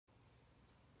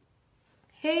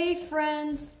Hey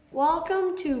friends,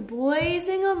 welcome to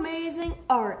Blazing Amazing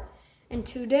Art, and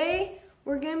today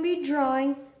we're going to be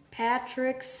drawing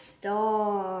Patrick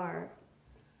Star.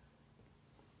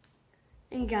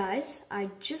 And guys, I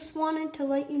just wanted to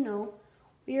let you know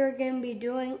we are going to be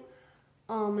doing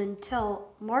until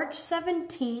March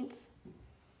 17th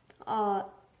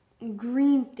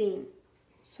green theme.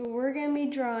 So we're going to be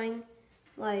drawing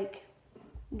like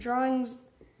drawings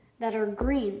that are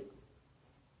green,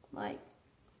 like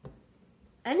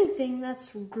anything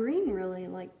that's green really.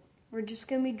 Like we're just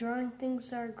going to be drawing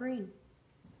things that are green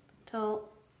till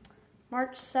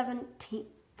March 17th.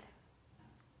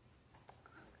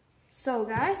 So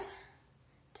guys,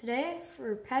 today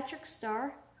for Patrick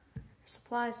Star,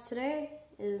 supplies today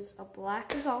is a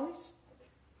black as always,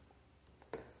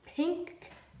 pinkish,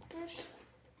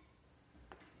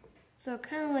 so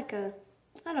kind of like a,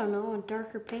 I don't know, a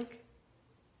darker pink,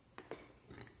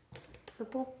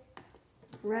 purple,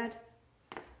 red,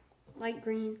 light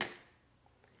green,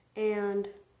 and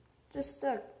just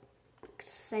a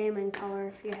salmon color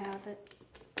if you have it.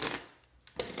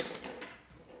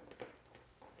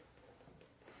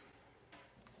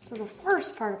 So the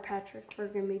first part of Patrick we're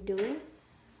going to be doing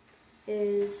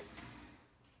is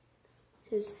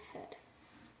his head.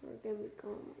 So we're going to be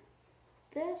going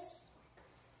like this.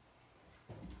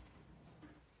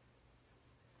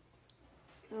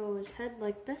 So his head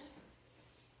like this.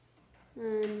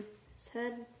 And his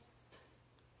head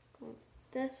like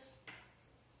this.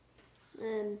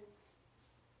 And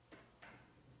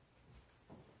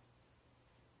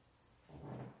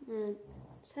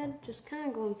his head just kind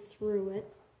of going through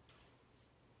it,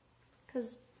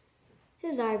 because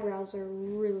his eyebrows are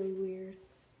really weird.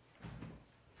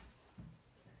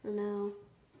 And now,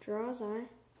 draw his eye.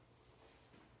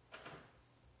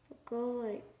 Go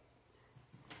like,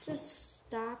 just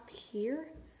stop here,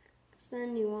 because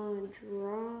then you want to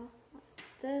draw like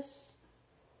this,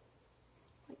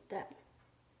 like that.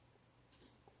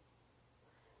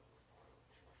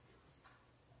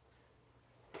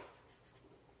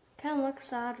 Kind of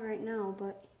looks odd right now,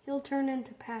 but he'll turn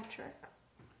into Patrick.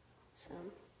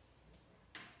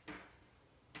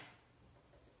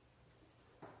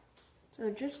 So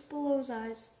just below his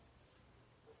eyes,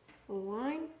 a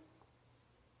line,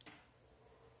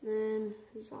 then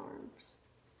his arms.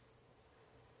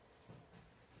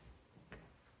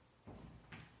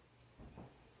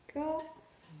 Go.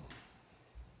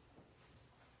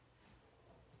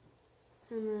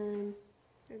 And then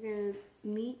they're going to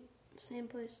meet, same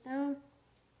place down,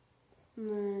 and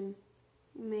then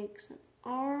makes an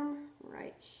arm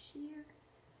right here.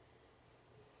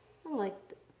 I like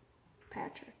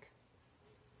Patrick.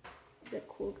 He's a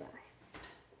cool guy.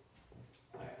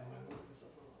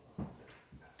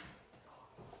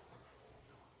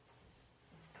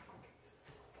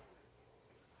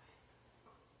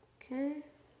 Okay,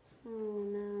 so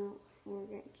now we're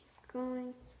going to keep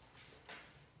going.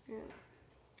 Yeah.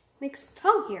 Makes a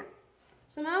tongue here.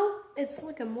 So now it's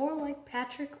looking more like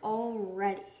Patrick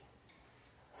already.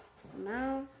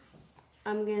 Now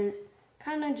I'm going to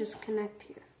kind of just connect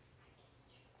here.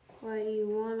 But you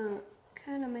want to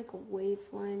kind of make a wave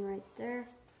line right there.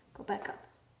 Go back up.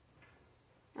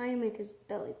 Now you make his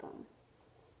belly button.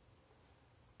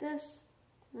 This,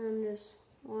 and just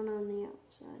one on the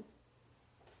outside.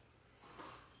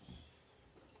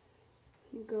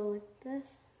 You go like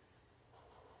this.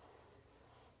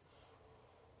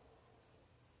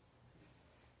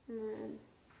 And then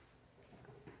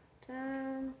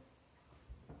down.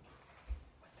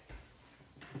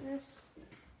 This.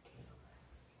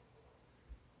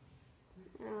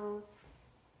 Now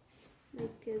make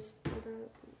his other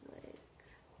leg.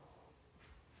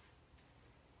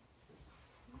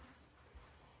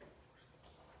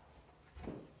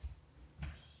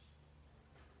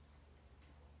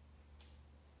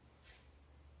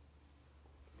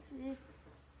 Okay.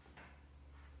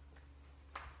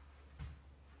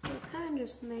 So kind of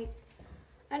just make,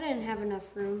 I didn't have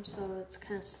enough room, so it's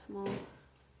kind of small.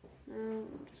 Now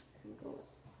I'm just going to go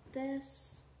like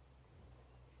this.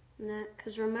 And that,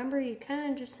 because remember, he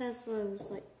kind of just has those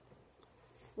like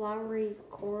flowery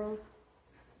coral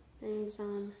things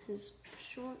on his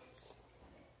shorts.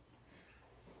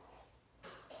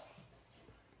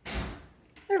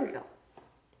 There we go.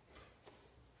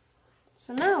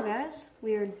 So now, guys,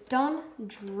 we are done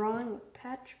drawing with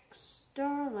Patrick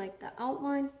Star, like the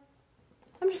outline.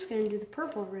 I'm just going to do the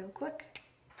purple real quick,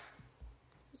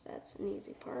 because that's an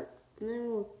easy part. And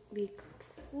then we'll be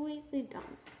completely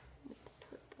done with the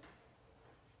purple.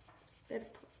 Bit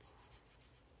of purple.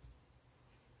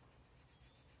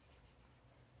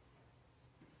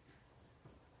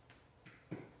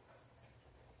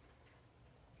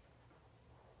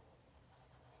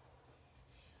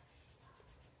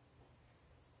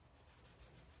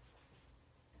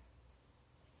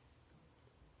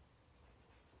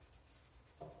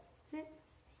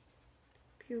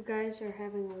 You guys are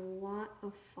having a lot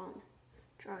of fun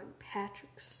drawing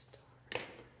Patrick's star.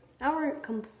 Now we're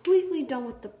completely done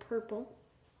with the purple.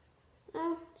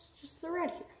 Now it's just the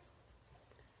red here.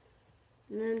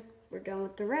 And then we're done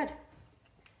with the red.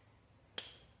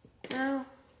 Now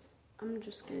I'm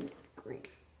just going to do green.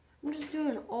 I'm just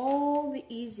doing all the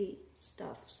easy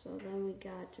stuff, so then we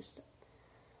got just a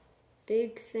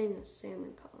big thing of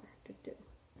salmon color to do.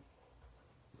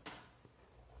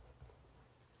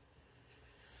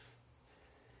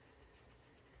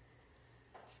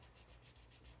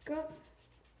 Go.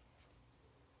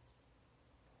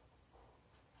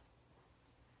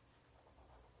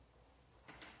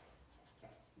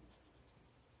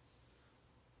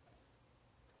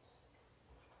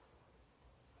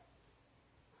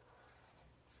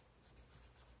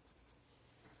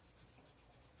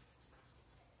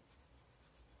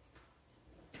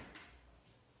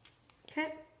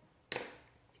 Okay, I think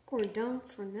we're done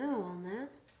for now on that.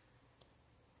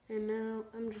 And now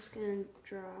I'm just going to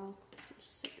draw some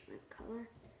salmon color.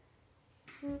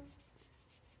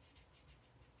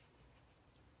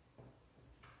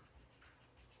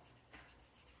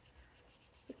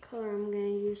 The color I'm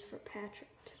going to use for Patrick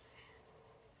today.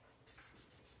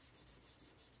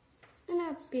 May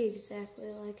not be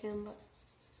exactly like him, but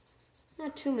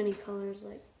not too many colors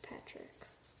like Patrick.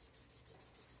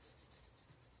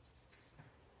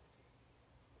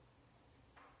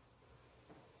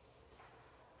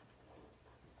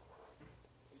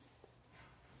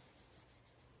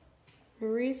 The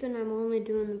reason I'm only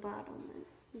doing the bottom, and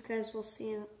you guys will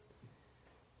see it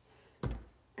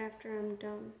after I'm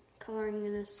done coloring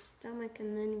in his stomach,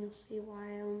 and then you'll see why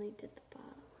I only did the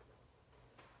bottom.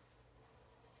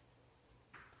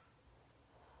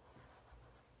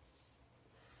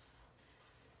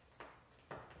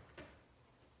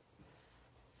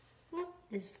 What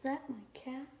is that, my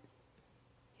cat?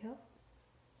 Yep.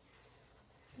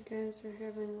 You guys are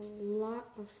having a lot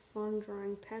of fun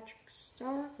drawing Patrick's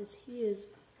star, as he is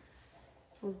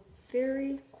a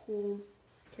very cool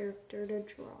character to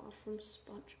draw from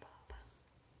SpongeBob.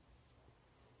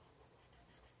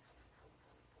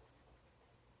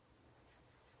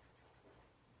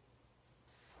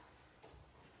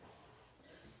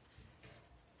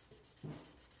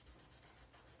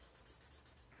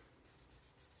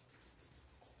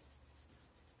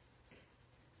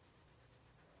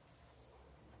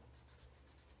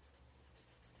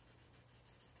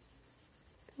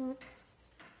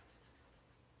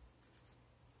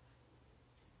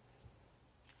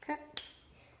 Okay.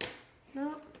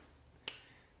 Now,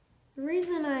 the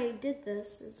reason I did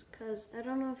this is because I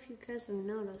don't know if you guys have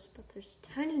noticed, but there's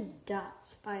tiny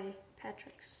dots by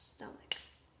Patrick's stomach.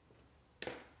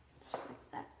 Just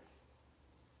like that.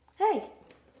 Hey,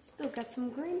 still got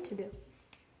some green to do.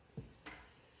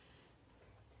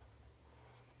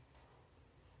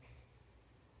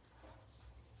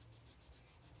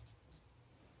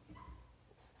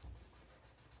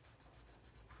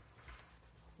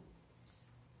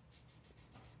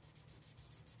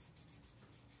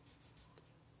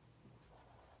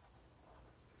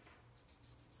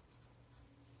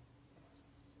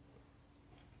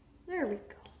 There we go.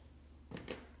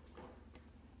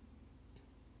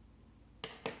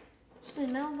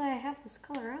 Actually, now that I have this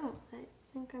color out, I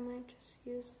think I might just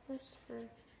use this for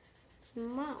his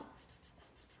mouth.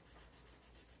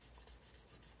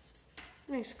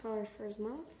 Nice color for his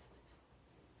mouth.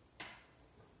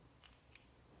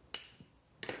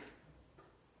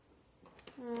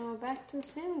 Back to the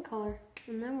salmon color,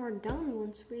 and then we're done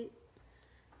once we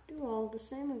do all the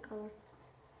salmon color.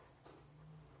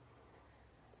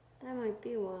 That might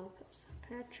be a while because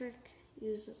Patrick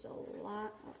uses a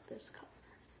lot of this color.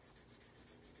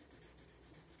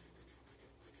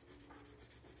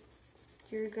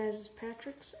 Your guys'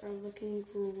 Patricks are looking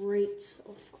great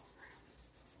so far.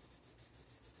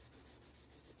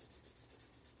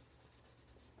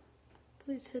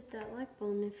 Please hit that like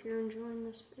button if you're enjoying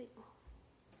this video.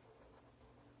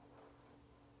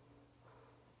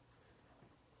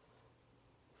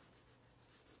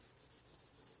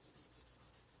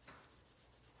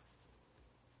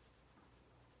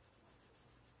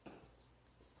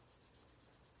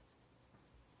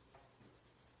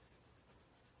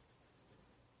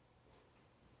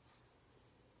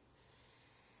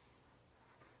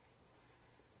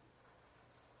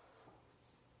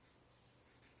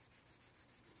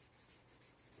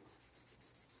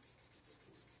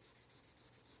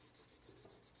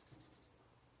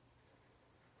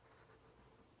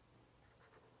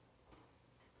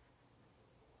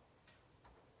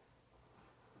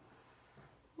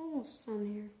 Almost done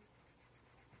here.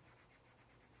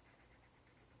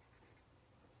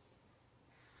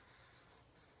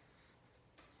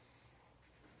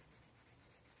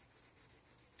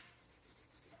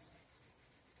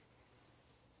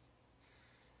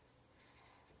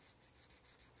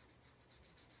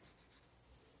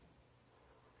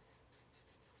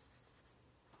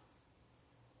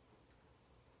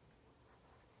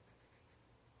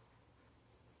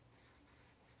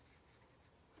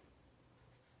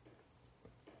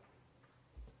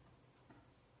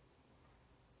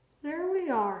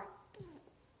 are.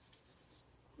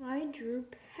 I drew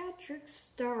Patrick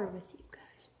Star with you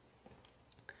guys.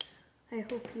 I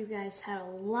hope you guys had a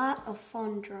lot of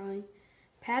fun drawing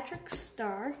Patrick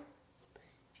Star.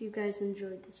 If you guys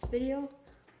enjoyed this video,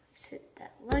 please hit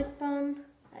that like button,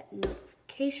 that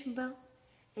notification bell,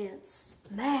 and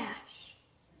smash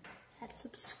that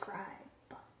subscribe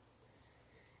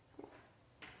button.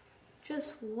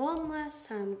 Just one last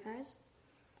time, guys.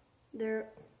 There,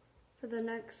 for the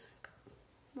next,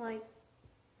 like,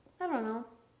 I don't know,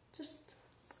 just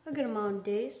a good amount of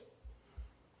days,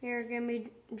 we're going to be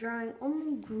drawing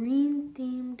only green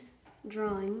themed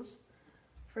drawings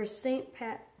for St.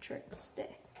 Patrick's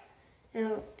Day.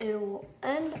 And it will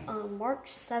end on March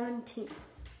 17th.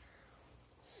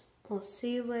 We'll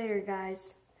see you later,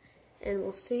 guys. And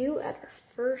we'll see you at our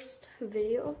first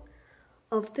video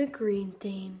of the green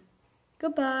theme.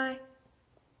 Goodbye.